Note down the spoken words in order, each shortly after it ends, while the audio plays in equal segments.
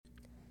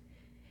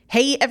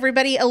Hey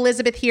everybody,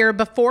 Elizabeth here.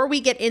 Before we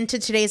get into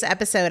today's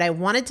episode, I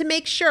wanted to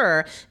make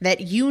sure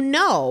that you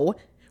know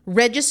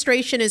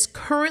registration is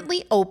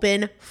currently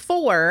open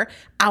for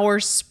our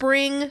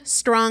Spring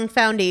Strong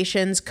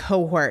Foundations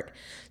cohort.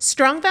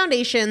 Strong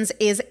Foundations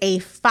is a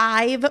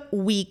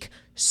 5-week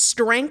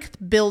strength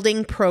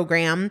building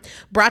program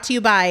brought to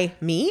you by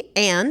me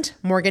and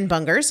Morgan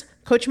Bungers.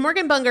 Coach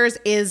Morgan Bungers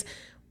is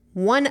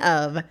one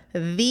of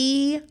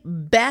the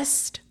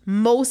best,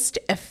 most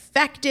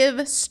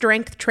effective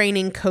strength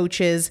training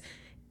coaches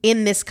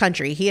in this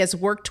country. He has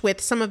worked with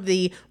some of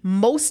the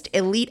most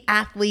elite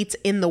athletes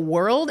in the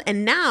world,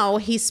 and now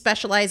he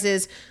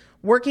specializes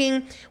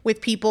working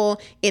with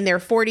people in their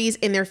 40s,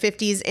 in their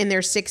 50s, in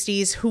their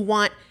 60s who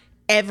want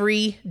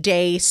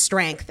everyday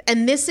strength.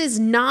 And this is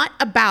not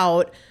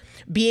about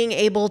being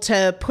able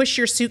to push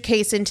your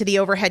suitcase into the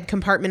overhead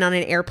compartment on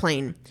an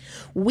airplane.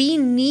 We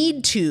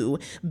need to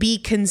be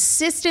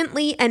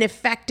consistently and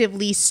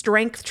effectively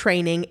strength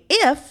training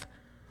if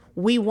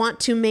we want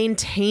to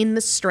maintain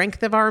the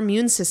strength of our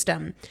immune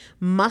system.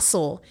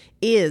 Muscle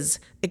is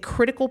a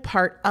critical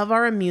part of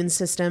our immune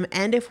system,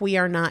 and if we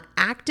are not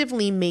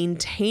actively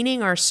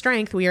maintaining our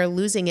strength, we are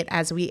losing it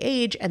as we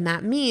age, and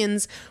that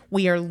means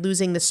we are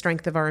losing the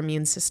strength of our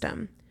immune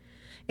system.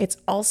 It's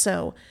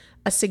also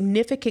a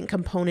significant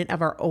component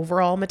of our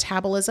overall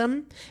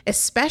metabolism,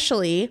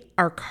 especially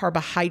our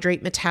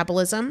carbohydrate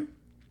metabolism.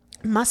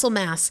 Muscle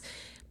mass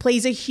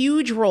plays a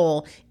huge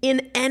role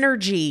in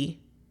energy,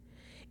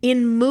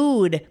 in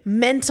mood,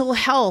 mental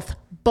health,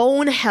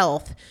 bone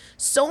health,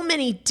 so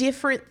many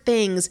different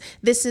things.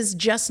 This is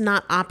just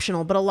not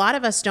optional, but a lot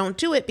of us don't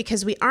do it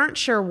because we aren't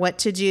sure what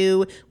to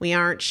do. We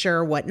aren't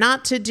sure what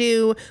not to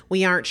do.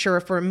 We aren't sure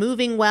if we're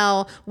moving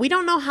well. We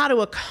don't know how to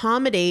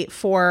accommodate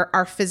for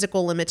our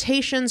physical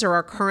limitations or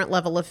our current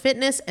level of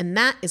fitness, and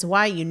that is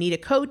why you need a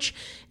coach,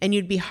 and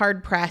you'd be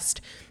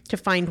hard-pressed to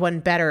find one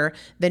better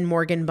than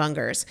Morgan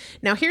Bungers.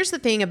 Now, here's the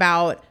thing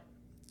about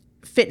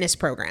fitness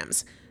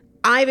programs.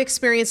 I've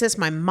experienced this.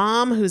 My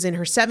mom, who's in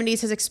her 70s,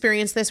 has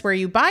experienced this, where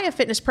you buy a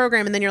fitness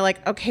program and then you're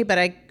like, okay, but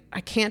I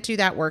can't do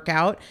that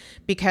workout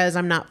because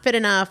I'm not fit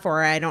enough,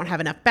 or I don't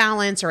have enough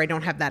balance, or I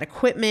don't have that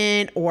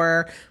equipment,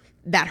 or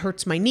that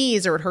hurts my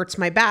knees, or it hurts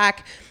my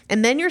back.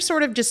 And then you're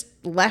sort of just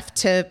left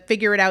to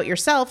figure it out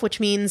yourself, which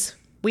means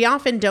we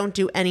often don't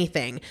do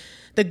anything.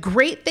 The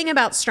great thing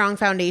about Strong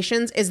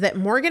Foundations is that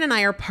Morgan and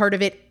I are part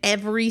of it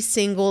every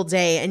single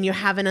day, and you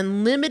have an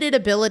unlimited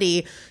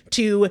ability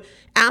to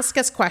ask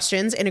us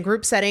questions in a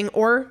group setting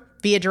or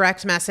via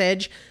direct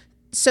message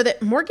so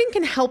that Morgan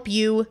can help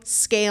you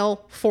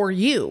scale for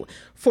you,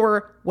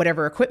 for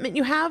whatever equipment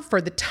you have, for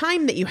the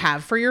time that you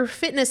have, for your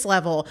fitness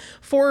level,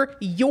 for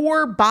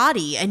your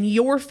body and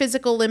your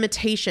physical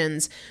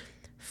limitations.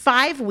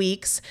 5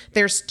 weeks,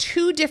 there's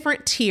 2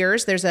 different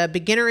tiers. There's a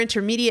beginner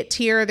intermediate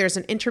tier. There's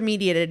an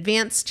intermediate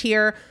advanced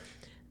tier.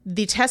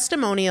 The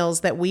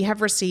testimonials that we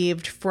have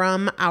received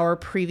from our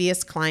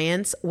previous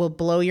clients will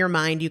blow your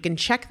mind. You can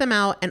check them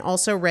out and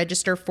also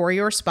register for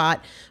your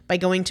spot by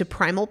going to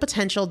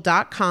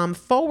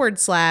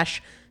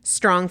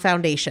primalpotential.com/strong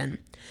foundation.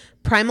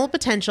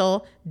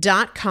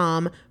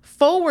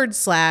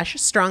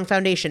 primalpotential.com/strong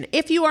foundation.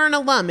 If you are an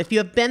alum, if you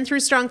have been through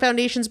Strong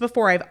Foundations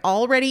before, I've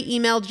already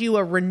emailed you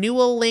a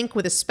renewal link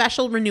with a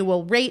special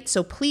renewal rate,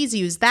 so please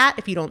use that.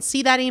 If you don't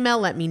see that email,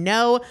 let me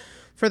know.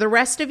 For the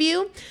rest of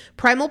you,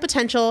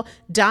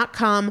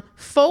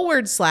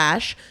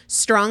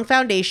 primalpotential.com/strong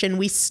foundation.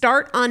 We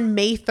start on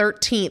May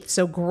 13th,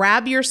 so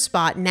grab your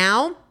spot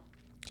now.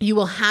 You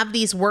will have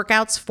these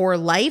workouts for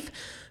life.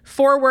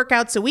 4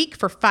 workouts a week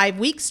for 5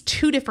 weeks,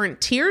 2 different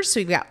tiers. So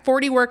you've got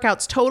 40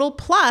 workouts total.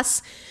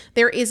 Plus,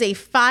 there is a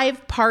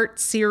 5-part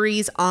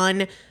series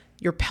on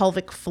your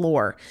pelvic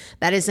floor.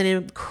 That is an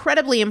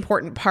incredibly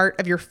important part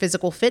of your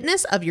physical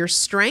fitness, of your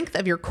strength,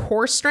 of your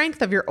core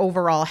strength, of your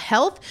overall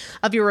health,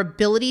 of your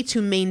ability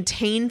to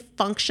maintain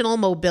functional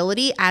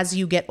mobility as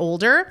you get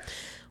older.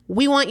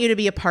 We want you to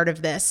be a part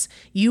of this.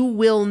 You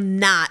will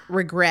not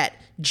regret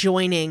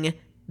joining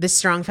the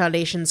Strong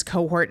Foundations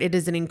cohort. It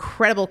is an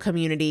incredible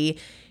community.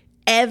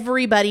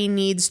 Everybody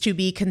needs to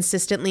be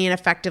consistently and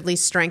effectively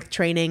strength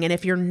training. And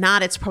if you're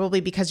not, it's probably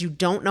because you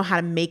don't know how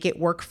to make it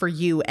work for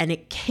you. And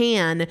it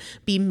can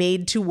be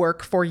made to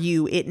work for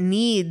you. It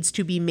needs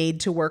to be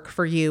made to work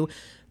for you.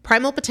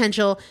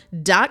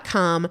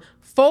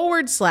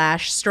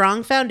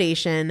 primalpotential.com/strong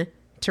foundation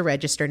to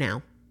register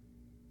now.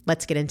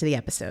 Let's get into the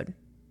episode.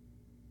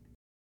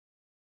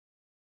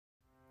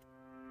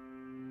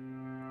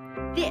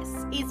 This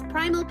is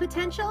Primal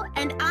Potential,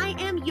 and I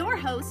am your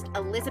host,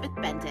 Elizabeth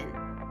Benton.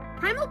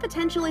 Primal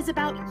Potential is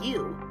about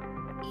you.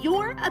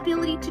 Your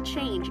ability to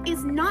change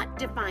is not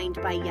defined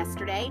by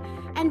yesterday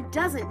and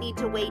doesn't need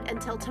to wait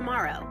until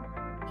tomorrow.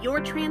 Your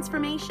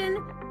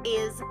transformation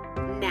is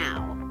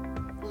now.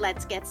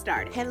 Let's get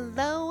started.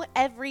 Hello,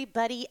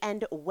 everybody,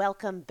 and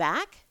welcome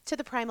back to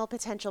the Primal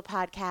Potential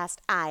Podcast.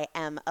 I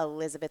am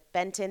Elizabeth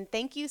Benton.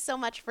 Thank you so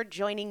much for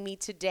joining me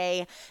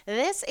today.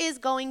 This is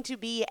going to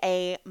be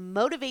a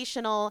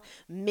motivational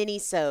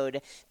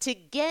mini-sode to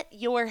get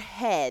your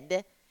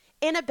head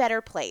in a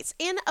better place,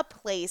 in a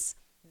place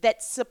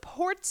that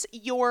supports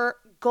your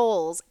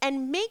goals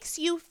and makes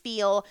you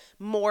feel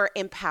more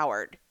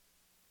empowered.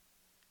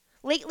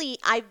 Lately,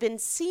 I've been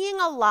seeing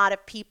a lot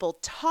of people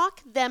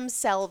talk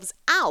themselves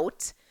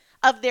out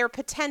of their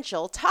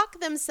potential, talk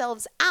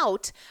themselves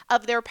out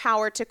of their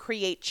power to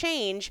create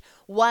change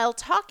while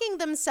talking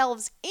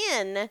themselves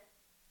in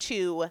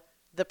to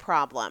the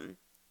problem.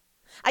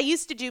 I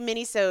used to do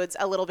minisodes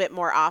a little bit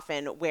more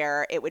often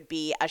where it would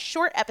be a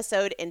short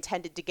episode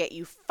intended to get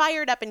you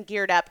fired up and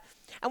geared up.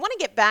 I want to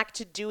get back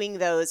to doing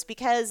those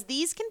because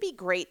these can be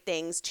great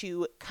things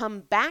to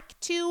come back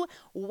to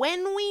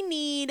when we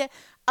need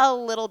a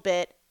little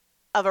bit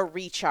of a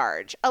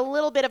recharge, a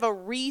little bit of a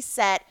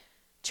reset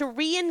to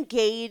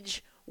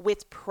re-engage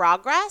with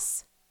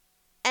progress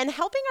and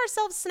helping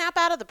ourselves snap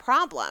out of the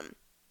problem.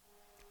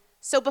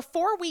 So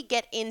before we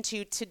get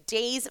into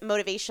today's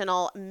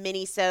motivational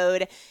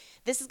minisode,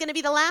 this is going to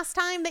be the last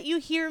time that you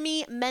hear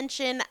me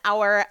mention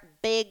our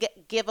big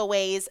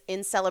giveaways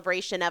in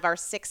celebration of our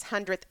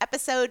 600th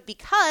episode,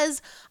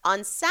 because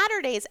on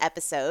Saturday's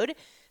episode,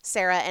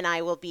 Sarah and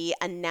I will be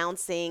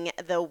announcing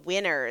the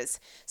winners.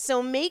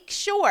 So make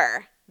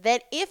sure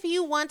that if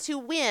you want to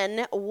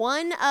win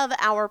one of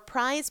our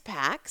prize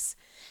packs,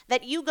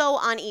 that you go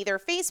on either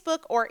Facebook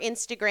or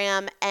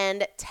Instagram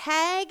and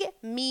tag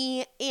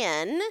me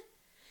in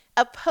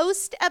a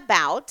post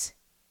about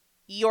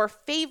your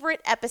favorite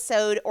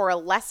episode or a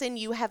lesson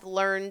you have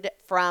learned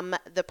from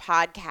the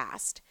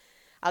podcast.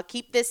 I'll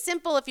keep this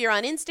simple. If you're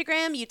on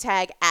Instagram, you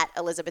tag at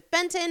Elizabeth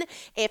Benton.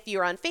 If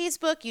you're on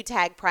Facebook, you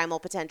tag Primal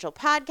Potential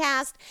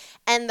Podcast.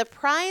 And the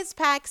prize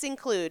packs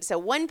include, so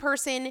one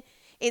person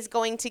is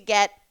going to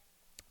get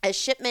a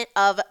shipment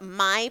of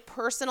my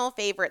personal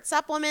favorite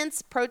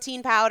supplements,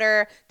 protein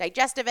powder,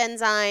 digestive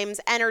enzymes,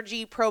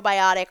 energy,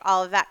 probiotic,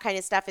 all of that kind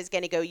of stuff is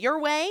going to go your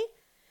way.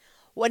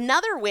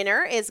 Another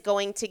winner is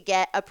going to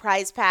get a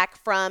prize pack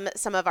from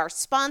some of our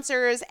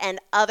sponsors and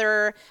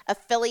other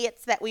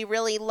affiliates that we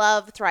really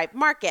love. Thrive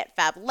Market,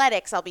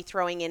 Fabletics. I'll be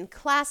throwing in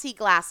Classy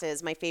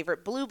Glasses, my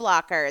favorite blue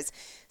blockers.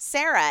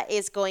 Sarah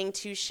is going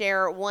to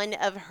share one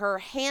of her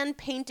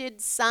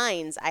hand-painted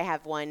signs. I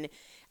have one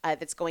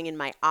that's going in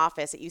my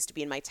office. It used to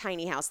be in my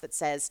tiny house that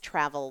says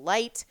Travel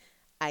Light.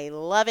 I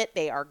love it.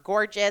 They are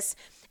gorgeous.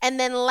 And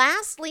then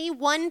lastly,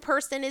 one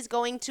person is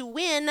going to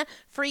win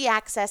free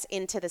access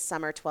into the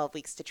summer 12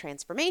 Weeks to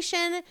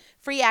Transformation,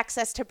 free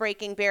access to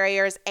Breaking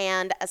Barriers,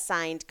 and a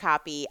signed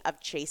copy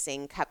of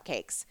Chasing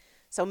Cupcakes.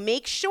 So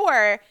make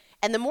sure,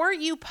 and the more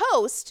you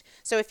post,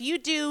 so if you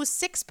do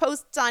 6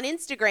 posts on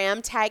Instagram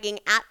tagging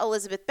at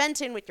Elizabeth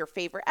Benton with your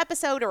favorite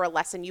episode or a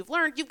lesson you've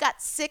learned, you've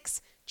got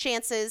 6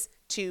 chances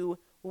to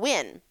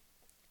win.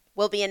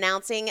 We'll be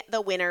announcing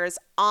the winners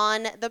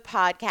on the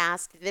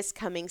podcast this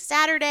coming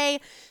Saturday,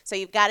 so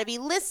you've got to be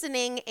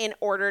listening in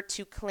order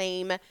to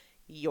claim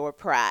your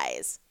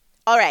prize.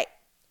 All right,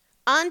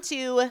 on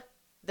to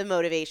the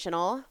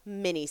motivational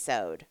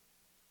minisode.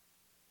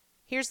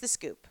 Here's the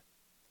scoop.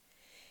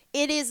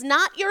 It is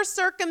not your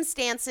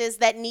circumstances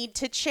that need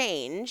to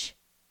change.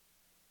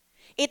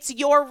 It's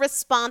your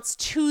response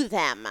to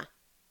them.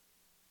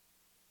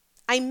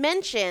 I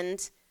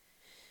mentioned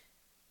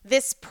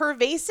this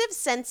pervasive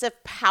sense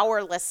of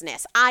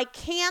powerlessness. I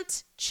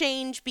can't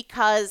change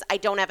because I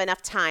don't have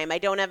enough time. I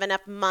don't have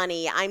enough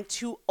money. I'm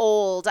too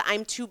old.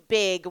 I'm too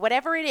big.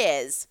 Whatever it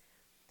is.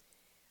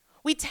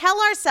 We tell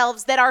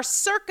ourselves that our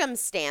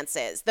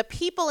circumstances, the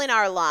people in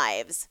our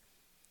lives,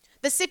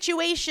 the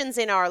situations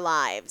in our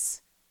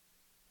lives,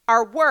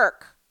 our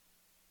work,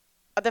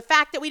 the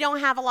fact that we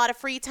don't have a lot of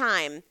free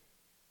time,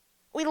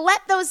 we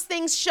let those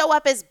things show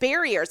up as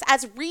barriers,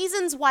 as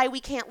reasons why we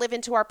can't live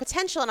into our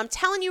potential. And I'm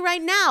telling you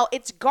right now,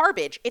 it's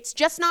garbage. It's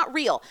just not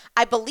real.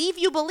 I believe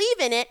you believe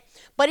in it,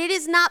 but it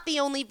is not the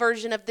only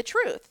version of the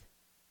truth.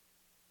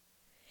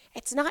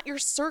 It's not your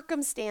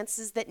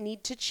circumstances that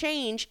need to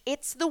change.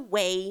 It's the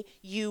way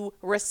you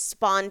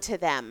respond to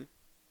them.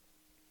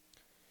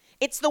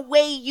 It's the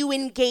way you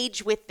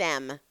engage with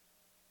them.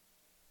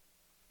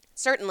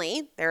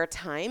 Certainly, there are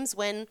times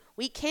when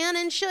we can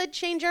and should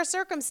change our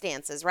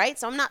circumstances, right?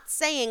 So I'm not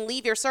saying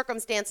leave your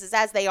circumstances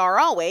as they are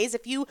always.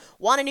 If you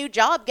want a new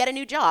job, get a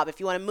new job.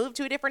 If you want to move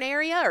to a different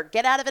area or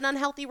get out of an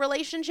unhealthy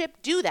relationship,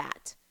 do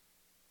that.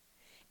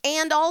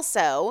 And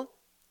also,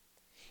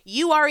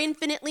 you are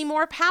infinitely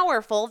more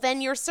powerful than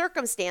your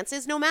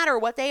circumstances, no matter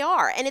what they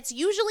are. And it's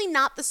usually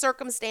not the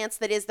circumstance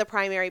that is the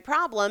primary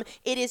problem.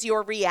 It is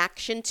your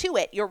reaction to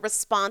it, your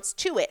response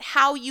to it,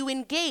 how you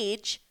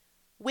engage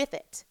with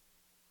it.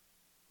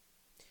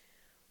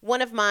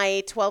 One of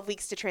my 12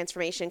 Weeks to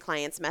Transformation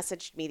clients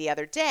messaged me the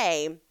other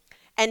day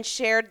and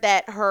shared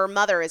that her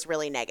mother is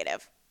really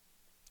negative,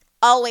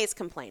 always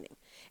complaining.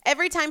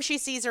 Every time she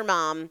sees her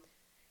mom,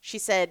 she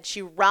said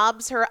she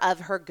robs her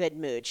of her good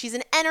mood. She's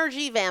an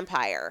energy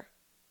vampire.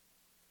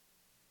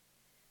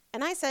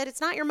 And I said, it's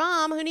not your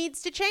mom who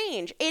needs to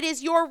change. It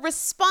is your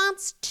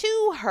response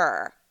to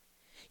her,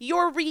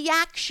 your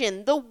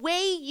reaction, the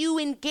way you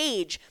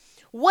engage.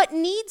 What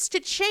needs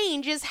to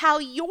change is how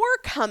you're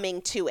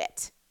coming to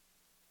it.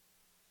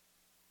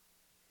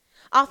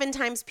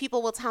 Oftentimes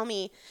people will tell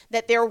me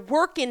that their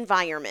work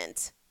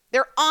environment,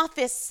 their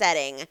office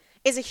setting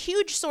is a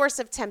huge source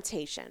of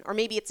temptation, or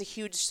maybe it's a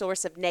huge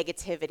source of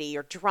negativity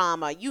or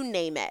drama, you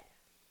name it.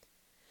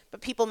 But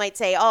people might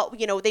say, oh,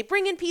 they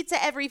bring in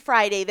pizza every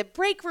Friday. The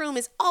break room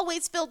is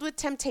always filled with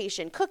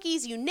temptation.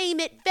 Cookies, you name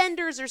it.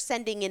 Vendors are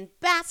sending in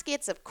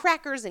baskets of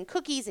crackers and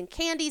cookies and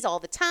candies all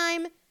the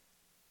time.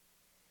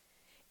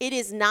 It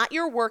is not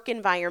your work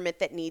environment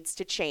that needs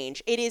to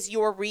change. It is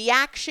your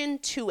reaction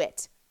to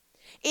it.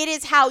 It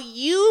is how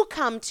you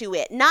come to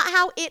it, not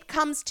how it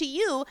comes to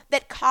you,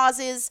 that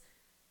causes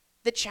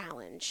the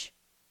challenge.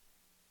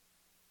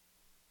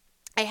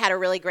 I had a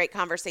really great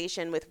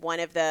conversation with one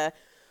of the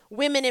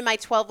women in my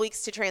 12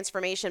 Weeks to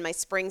Transformation, my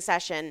spring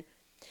session,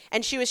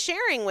 and she was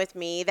sharing with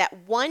me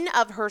that one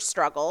of her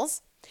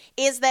struggles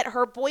is that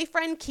her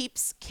boyfriend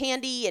keeps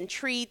candy and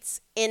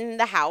treats in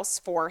the house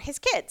for his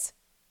kids,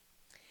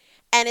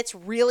 and it's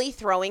really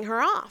throwing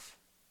her off.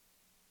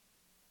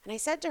 And I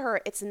said to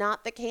her, it's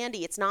not the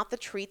candy, it's not the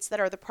treats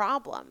that are the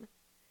problem.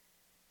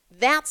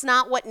 That's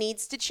not what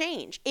needs to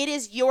change. It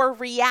is your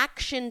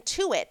reaction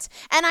to it.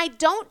 And I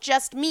don't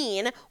just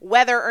mean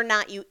whether or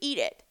not you eat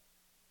it.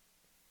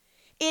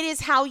 It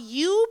is how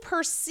you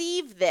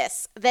perceive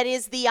this that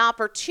is the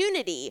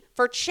opportunity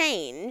for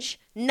change,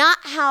 not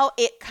how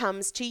it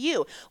comes to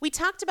you. We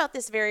talked about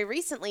this very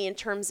recently in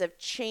terms of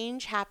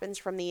change happens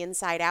from the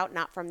inside out,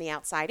 not from the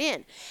outside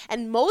in.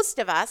 And most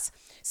of us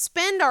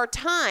spend our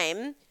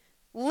time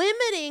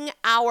limiting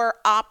our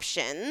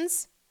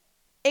options,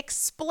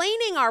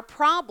 explaining our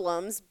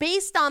problems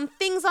based on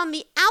things on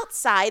the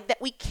outside that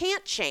we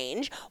can't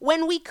change,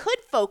 when we could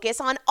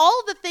focus on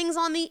all the things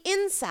on the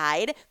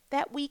inside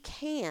that we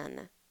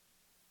can.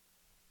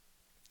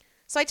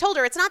 So I told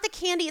her, it's not the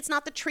candy, it's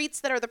not the treats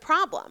that are the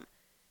problem.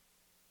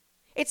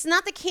 It's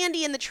not the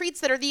candy and the treats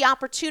that are the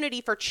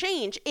opportunity for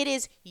change. It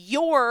is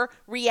your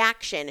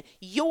reaction,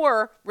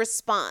 your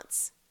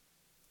response.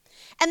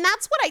 And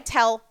that's what I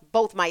tell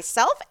both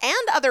myself and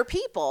other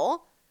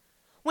people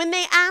when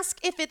they ask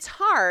if it's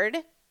hard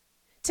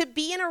to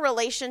be in a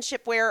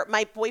relationship where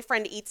my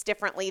boyfriend eats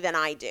differently than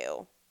I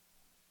do.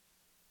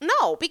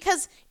 No,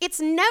 because it's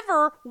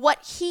never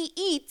what he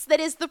eats that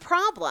is the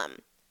problem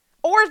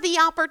or the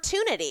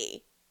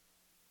opportunity.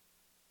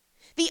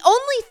 The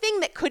only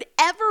thing that could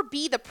ever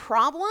be the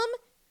problem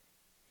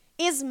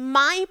is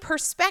my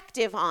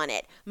perspective on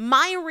it,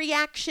 my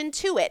reaction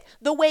to it,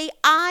 the way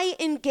I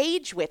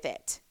engage with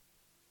it.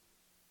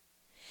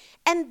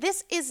 And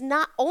this is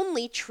not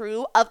only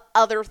true of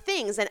other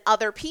things and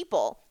other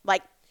people,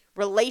 like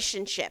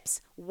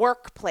relationships,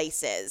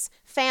 workplaces,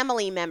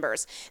 family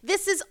members.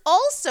 This is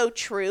also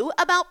true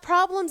about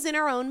problems in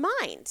our own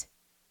mind.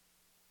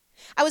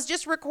 I was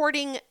just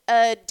recording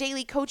a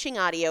daily coaching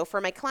audio for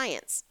my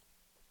clients,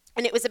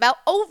 and it was about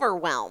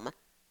overwhelm,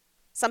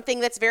 something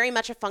that's very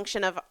much a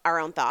function of our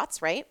own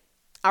thoughts, right?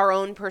 Our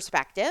own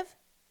perspective.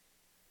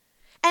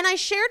 And I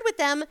shared with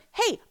them,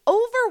 hey,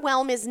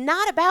 overwhelm is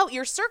not about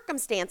your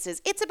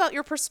circumstances. It's about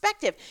your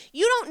perspective.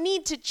 You don't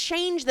need to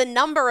change the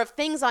number of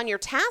things on your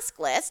task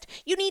list.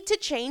 You need to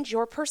change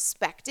your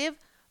perspective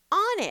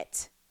on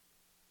it.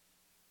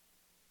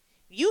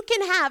 You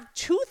can have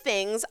 2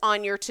 things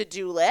on your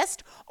to-do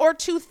list or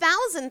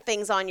 2,000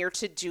 things on your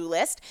to-do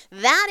list.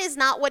 That is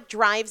not what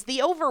drives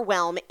the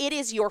overwhelm. It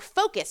is your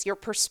focus, your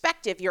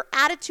perspective, your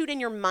attitude, and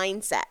your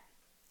mindset.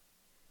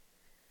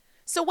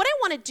 So what I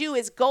want to do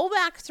is go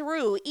back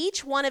through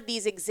each one of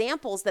these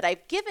examples that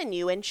I've given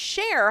you and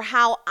share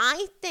how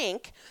I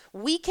think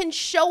we can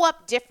show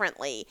up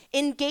differently,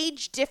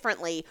 engage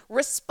differently,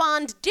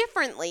 respond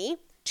differently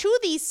to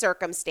these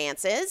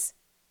circumstances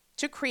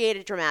to create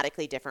a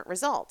dramatically different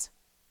result.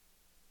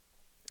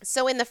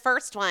 So in the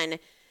first one,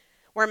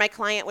 where my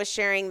client was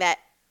sharing that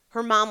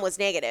her mom was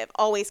negative,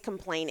 always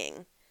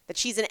complaining, that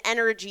she's an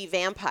energy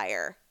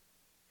vampire,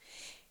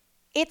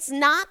 it's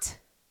not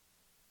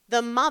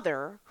the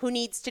mother who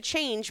needs to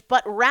change,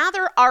 but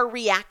rather our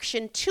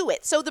reaction to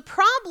it. So the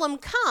problem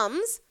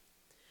comes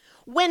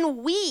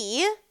when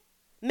we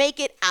make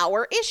it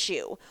our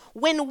issue,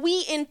 when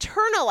we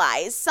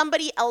internalize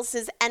somebody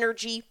else's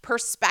energy,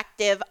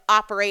 perspective,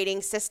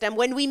 operating system,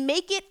 when we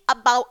make it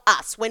about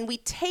us, when we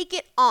take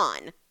it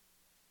on.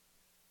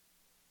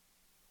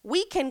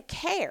 We can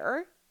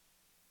care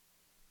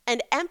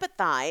and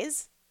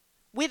empathize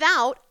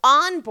without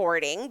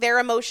onboarding their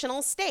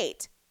emotional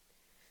state.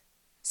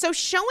 So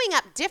showing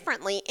up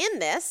differently in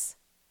this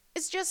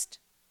is just,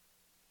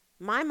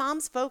 my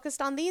mom's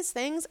focused on these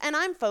things and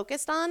I'm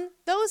focused on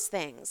those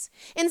things.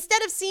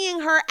 Instead of seeing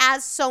her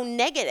as so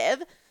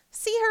negative,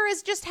 see her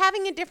as just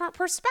having a different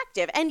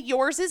perspective, and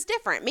yours is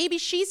different. Maybe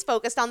she's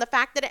focused on the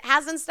fact that it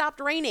hasn't stopped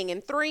raining in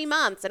 3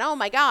 months and oh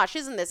my gosh,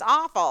 isn't this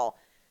awful?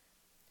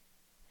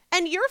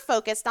 And you're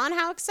focused on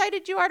how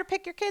excited you are to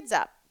pick your kids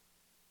up,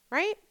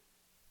 right?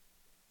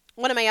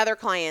 One of my other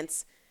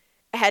clients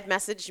had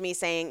messaged me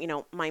saying,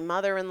 my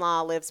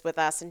mother-in-law lives with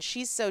us and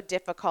she's so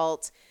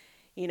difficult.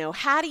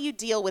 How do you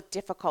deal with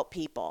difficult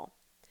people?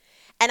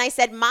 And I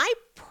said, my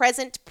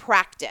present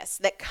practice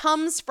that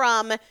comes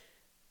from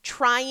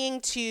trying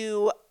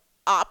to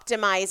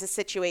optimize a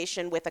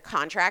situation with a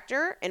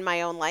contractor in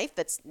my own life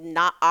that's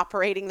not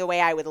operating the way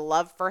I would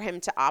love for him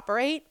to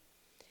operate,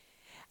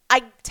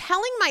 I'm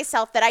telling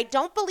myself that I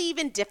don't believe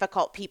in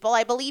difficult people.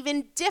 I believe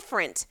in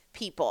different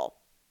people.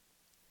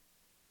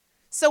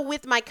 So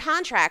with my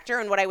contractor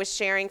and what I was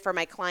sharing for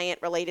my client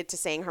related to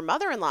saying her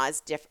mother-in-law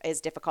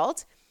is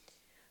difficult,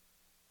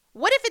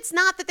 what if it's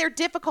not that they're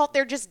difficult,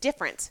 they're just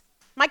different?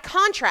 My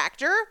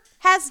contractor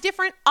has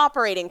different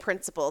operating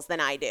principles than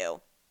I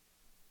do.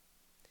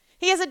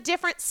 He has a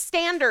different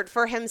standard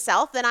for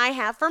himself than I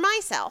have for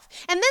myself.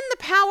 And then the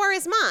power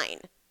is mine.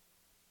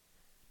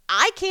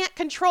 I can't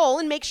control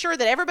and make sure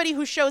that everybody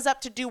who shows up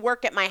to do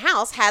work at my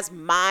house has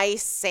my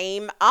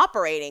same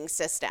operating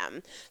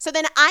system. So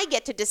then I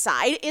get to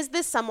decide, is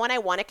this someone I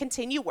want to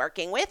continue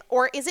working with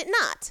or is it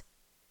not?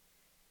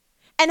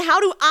 And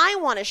how do I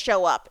want to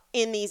show up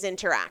in these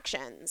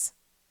interactions?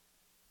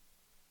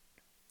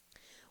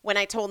 When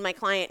I told my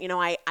client,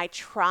 I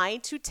try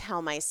to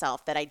tell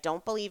myself that I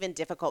don't believe in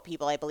difficult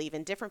people, I believe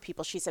in different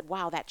people. She said,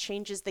 wow, that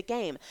changes the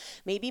game.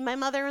 Maybe my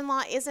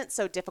mother-in-law isn't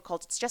so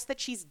difficult. It's just that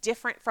she's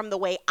different from the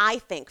way I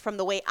think, from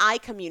the way I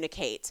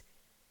communicate.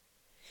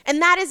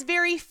 And that is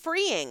very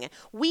freeing.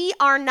 We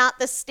are not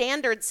the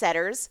standard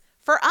setters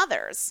for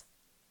others.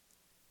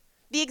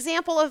 The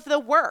example of the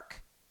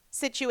work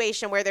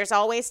situation where there's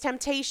always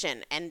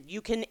temptation and you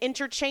can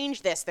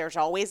interchange this. There's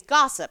always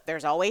gossip.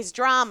 There's always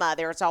drama.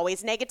 There's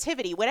always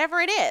negativity, whatever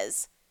it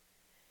is.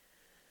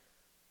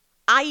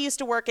 I used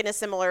to work in a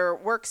similar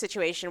work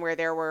situation where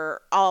there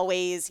were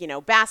always,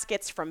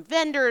 baskets from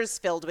vendors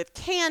filled with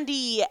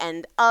candy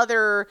and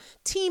other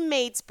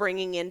teammates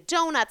bringing in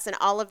donuts and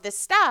all of this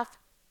stuff.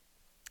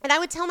 And I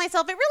would tell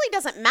myself, it really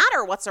doesn't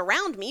matter what's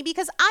around me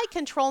because I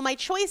control my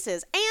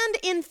choices. And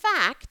in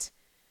fact,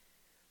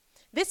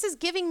 this is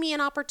giving me an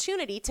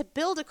opportunity to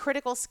build a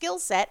critical skill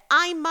set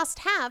I must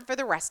have for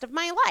the rest of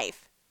my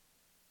life.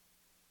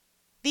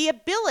 The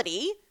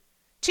ability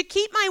to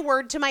keep my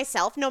word to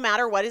myself no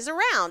matter what is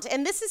around.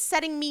 And this is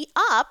setting me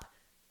up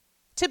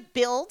to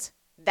build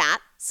that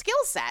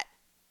skill set.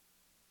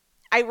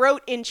 I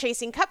wrote in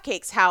Chasing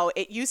Cupcakes how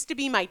it used to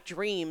be my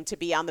dream to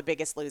be on The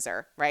Biggest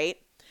Loser, right?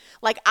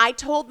 Like I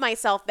told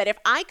myself that if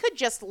I could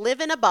just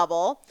live in a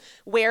bubble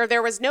where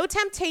there was no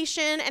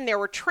temptation and there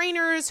were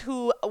trainers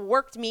who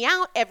worked me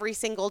out every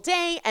single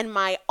day and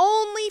my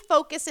only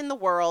focus in the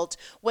world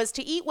was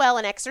to eat well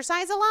and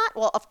exercise a lot,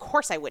 well, of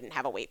course I wouldn't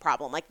have a weight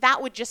problem. Like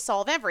that would just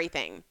solve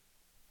everything.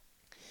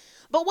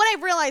 But what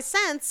I've realized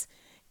since,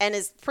 and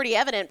is pretty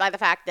evident by the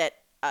fact that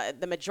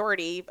the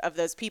majority of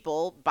those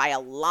people, by a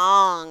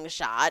long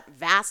shot,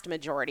 vast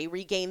majority,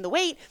 regain the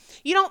weight.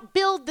 You don't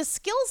build the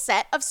skill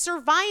set of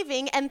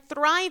surviving and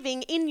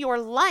thriving in your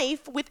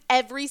life with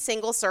every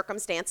single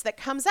circumstance that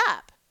comes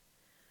up,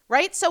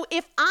 right? So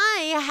if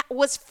I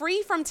was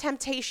free from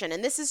temptation,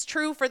 and this is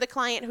true for the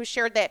client who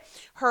shared that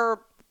her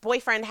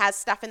boyfriend has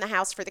stuff in the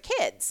house for the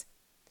kids.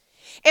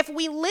 If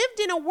we lived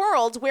in a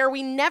world where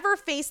we never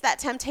faced that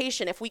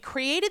temptation, if we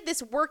created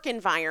this work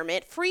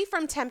environment free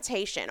from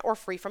temptation or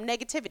free from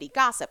negativity,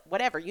 gossip,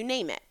 whatever, you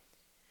name it,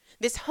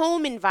 this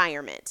home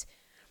environment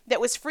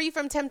that was free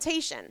from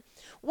temptation,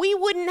 we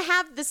wouldn't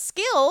have the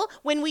skill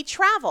when we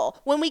travel,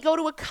 when we go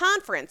to a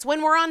conference,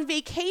 when we're on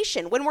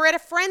vacation, when we're at a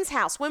friend's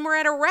house, when we're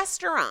at a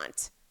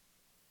restaurant.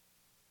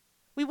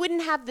 We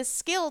wouldn't have the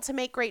skill to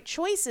make great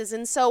choices.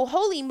 And so,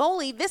 holy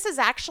moly, this is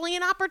actually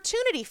an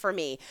opportunity for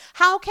me.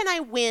 How can I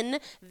win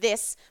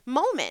this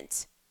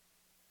moment?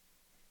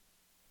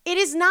 It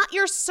is not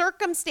your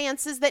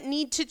circumstances that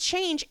need to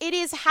change. It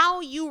is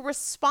how you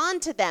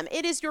respond to them.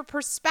 It is your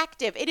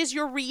perspective. It is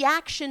your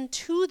reaction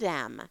to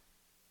them.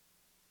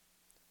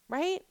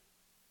 Right?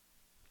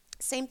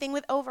 Same thing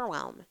with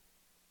overwhelm.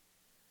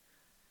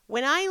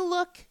 When I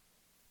look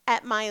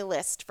at my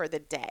list for the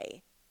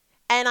day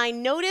and I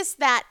notice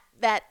that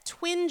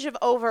twinge of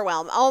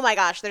overwhelm, oh my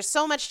gosh, there's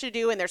so much to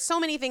do and there's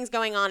so many things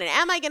going on and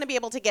am I going to be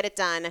able to get it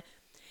done?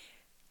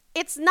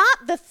 It's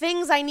not the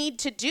things I need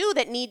to do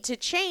that need to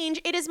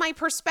change. It is my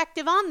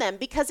perspective on them,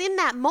 because in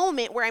that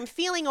moment where I'm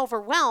feeling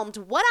overwhelmed,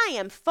 what I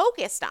am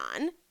focused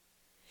on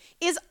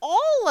is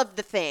all of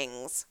the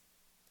things.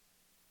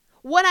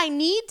 What I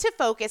need to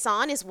focus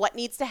on is what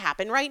needs to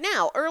happen right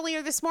now.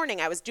 Earlier this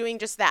morning, I was doing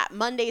just that.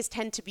 Mondays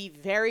tend to be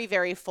very,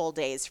 very full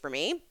days for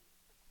me.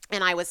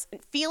 And I was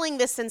feeling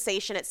this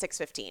sensation at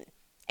 6:15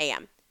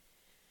 a.m.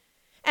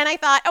 And I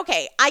thought,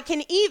 okay, I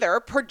can either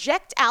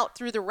project out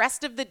through the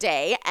rest of the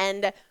day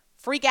and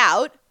freak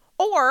out,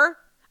 or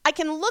I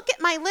can look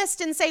at my list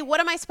and say, what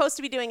am I supposed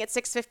to be doing at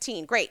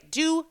 6:15? Great,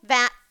 do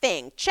that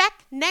thing.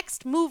 Check,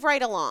 next, move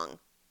right along.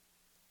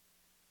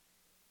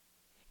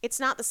 It's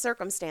not the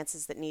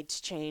circumstances that need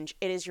to change.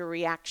 It is your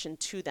reaction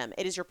to them.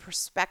 It is your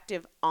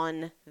perspective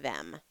on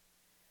them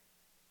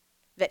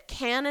that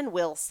can and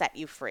will set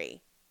you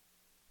free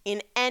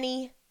in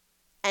any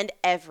and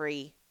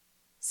every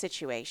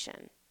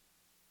situation.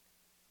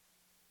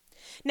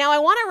 Now, I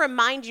want to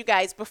remind you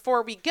guys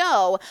before we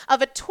go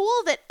of a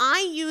tool that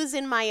I use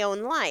in my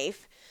own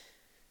life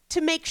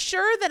to make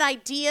sure that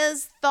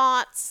ideas,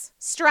 thoughts,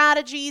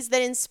 strategies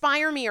that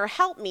inspire me or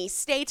help me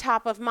stay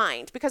top of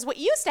mind. Because what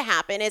used to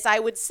happen is I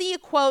would see a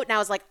quote and I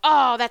was like,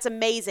 oh, that's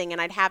amazing.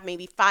 And I'd have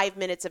maybe 5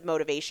 minutes of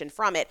motivation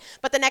from it.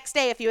 But the next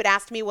day, if you had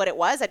asked me what it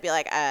was, I'd be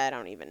like, I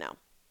don't even know.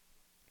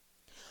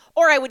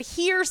 Or I would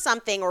hear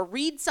something or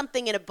read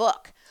something in a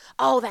book.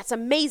 Oh, that's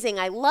amazing.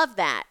 I love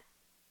that.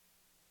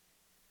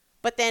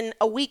 But then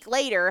a week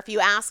later, if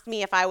you asked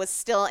me if I was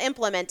still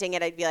implementing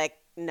it, I'd be like,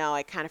 no,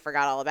 I kind of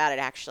forgot all about it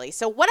actually.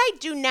 So what I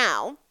do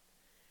now,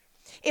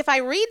 if I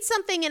read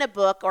something in a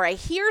book or I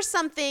hear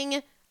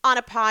something on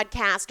a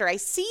podcast or I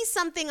see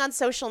something on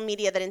social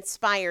media that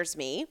inspires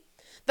me,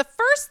 the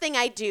first thing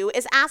I do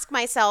is ask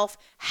myself,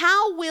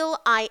 how will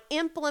I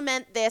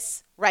implement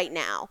this right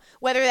now?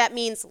 Whether that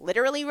means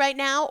literally right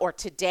now or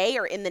today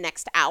or in the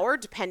next hour,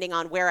 depending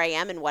on where I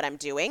am and what I'm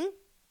doing.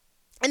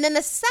 And then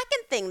the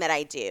second thing that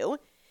I do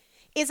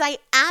is I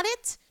add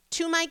it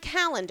to my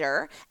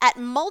calendar at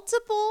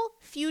multiple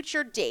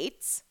future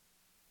dates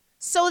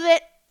so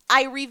that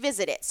I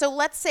revisit it. So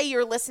let's say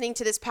you're listening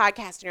to this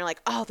podcast and you're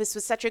like, oh, this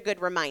was such a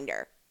good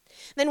reminder.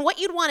 Then what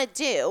you'd want to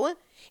do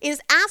is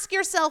ask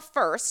yourself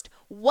first,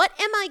 what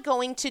am I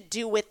going to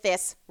do with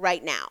this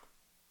right now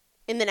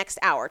in the next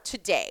hour,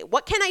 today?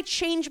 What can I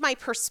change my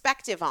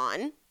perspective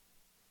on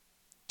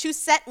to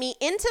set me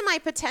into my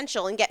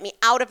potential and get me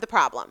out of the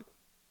problem?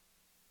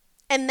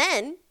 And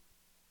then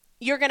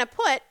you're going to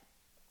put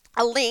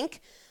a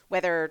link,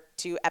 whether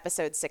to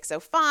episode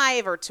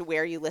 605 or to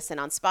where you listen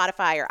on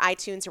Spotify or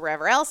iTunes or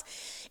wherever else,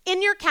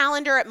 in your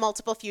calendar at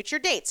multiple future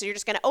dates. So you're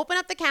just going to open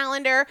up the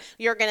calendar.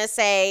 You're going to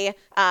say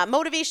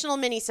motivational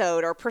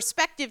minisode or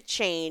perspective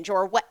change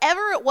or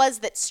whatever it was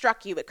that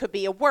struck you. It could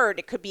be a word.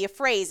 It could be a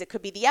phrase. It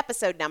could be the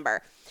episode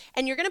number.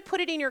 And you're going to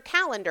put it in your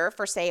calendar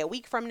for, say, a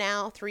week from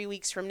now, 3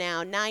 weeks from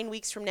now, 9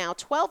 weeks from now,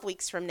 12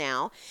 weeks from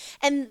now.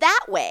 And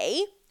that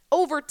way,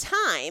 over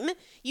time,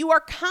 you are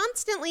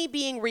constantly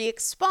being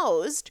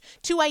re-exposed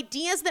to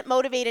ideas that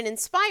motivate and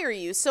inspire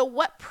you. So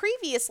what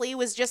previously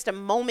was just a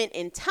moment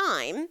in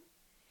time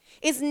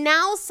is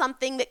now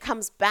something that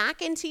comes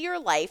back into your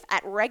life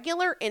at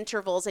regular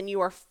intervals, and you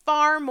are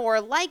far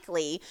more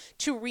likely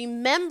to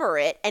remember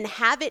it and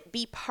have it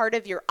be part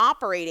of your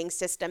operating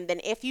system than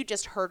if you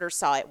just heard or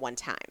saw it one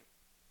time.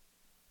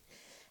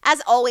 As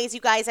always,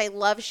 you guys, I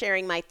love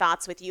sharing my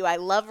thoughts with you. I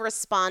love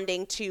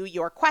responding to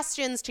your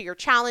questions, to your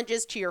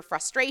challenges, to your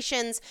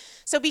frustrations.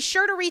 So be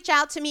sure to reach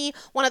out to me.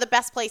 One of the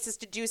best places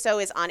to do so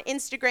is on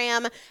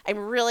Instagram. I'm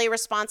really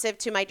responsive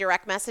to my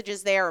direct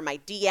messages there or my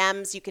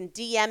DMs. You can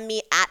DM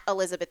me at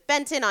Elizabeth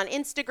Benton on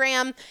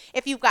Instagram.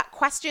 If you've got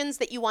questions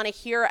that you want to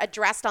hear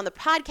addressed on the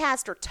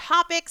podcast or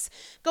topics,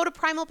 go to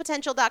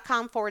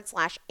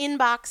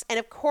primalpotential.com/inbox. And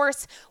of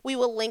course, we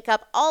will link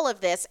up all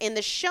of this in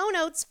the show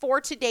notes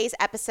for today's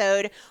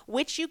episode,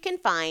 which you can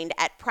find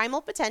at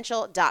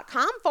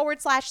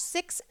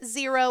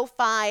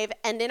primalpotential.com/605.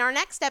 And in our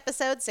next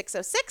episode,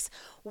 606,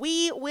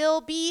 we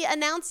will be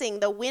announcing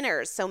the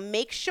winners. So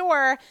make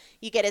sure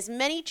you get as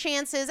many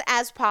chances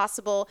as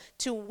possible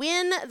to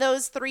win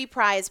those 3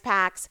 prize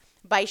packs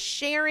by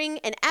sharing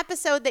an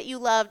episode that you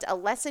loved, a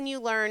lesson you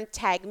learned.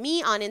 Tag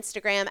me on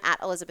Instagram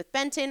at Elizabeth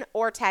Benton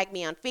or tag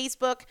me on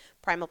Facebook,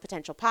 Primal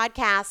Potential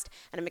Podcast.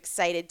 And I'm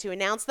excited to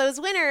announce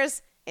those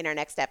winners in our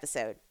next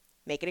episode.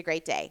 Make it a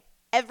great day.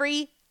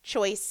 Every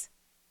choice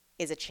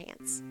is a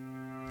chance.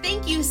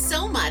 Thank you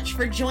so much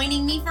for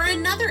joining me for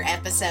another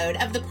episode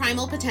of the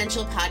Primal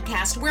Potential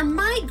Podcast, where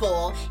my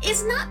goal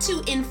is not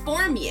to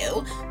inform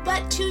you,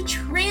 but to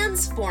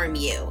transform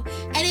you.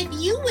 And if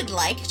you would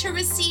like to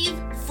receive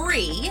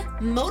free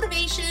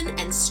motivation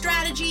and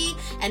strategy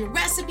and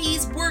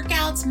recipes,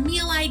 workouts,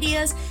 meal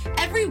ideas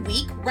every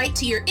week right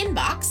to your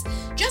inbox,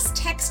 just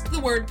text the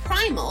word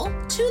primal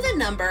to the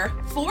number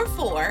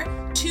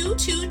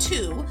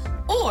 44222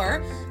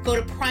 or go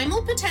to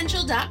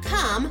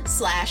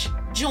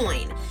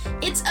primalpotential.com/join.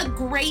 It's a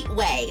great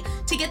way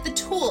to get the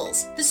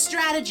tools, the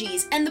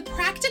strategies, and the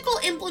practical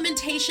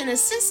implementation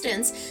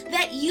assistance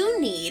that you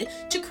need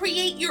to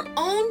create your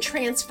own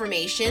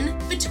transformation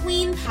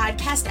between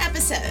podcast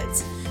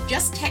episodes.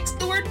 Just text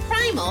the word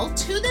primal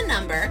to the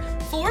number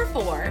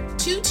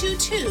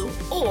 44222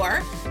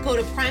 or go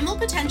to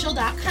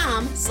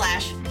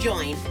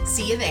primalpotential.com/join.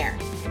 See you there.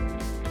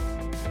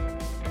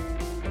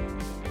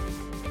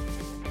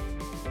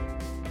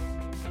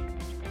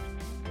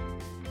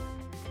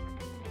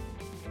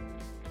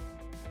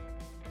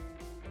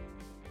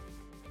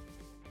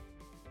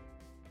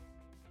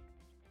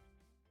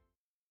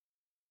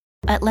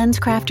 At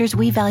LensCrafters,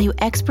 we value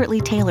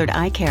expertly tailored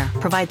eye care,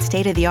 provide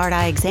state-of-the-art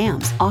eye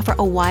exams, offer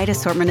a wide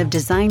assortment of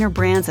designer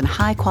brands and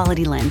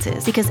high-quality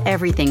lenses. Because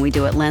everything we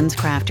do at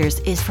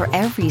LensCrafters is for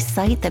every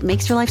sight that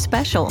makes your life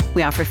special.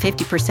 We offer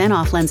 50%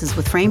 off lenses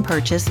with frame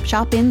purchase.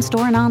 Shop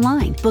in-store and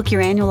online. Book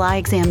your annual eye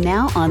exam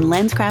now on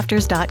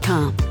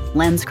LensCrafters.com.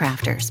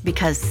 LensCrafters,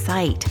 because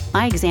sight.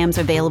 Eye exams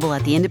are available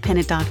at the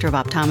independent doctor of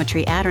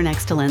optometry at or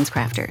next to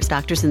LensCrafters.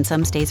 Doctors in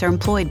some states are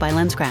employed by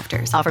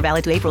LensCrafters. Offer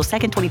valid to April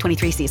 2nd,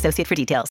 2023. See associate for details.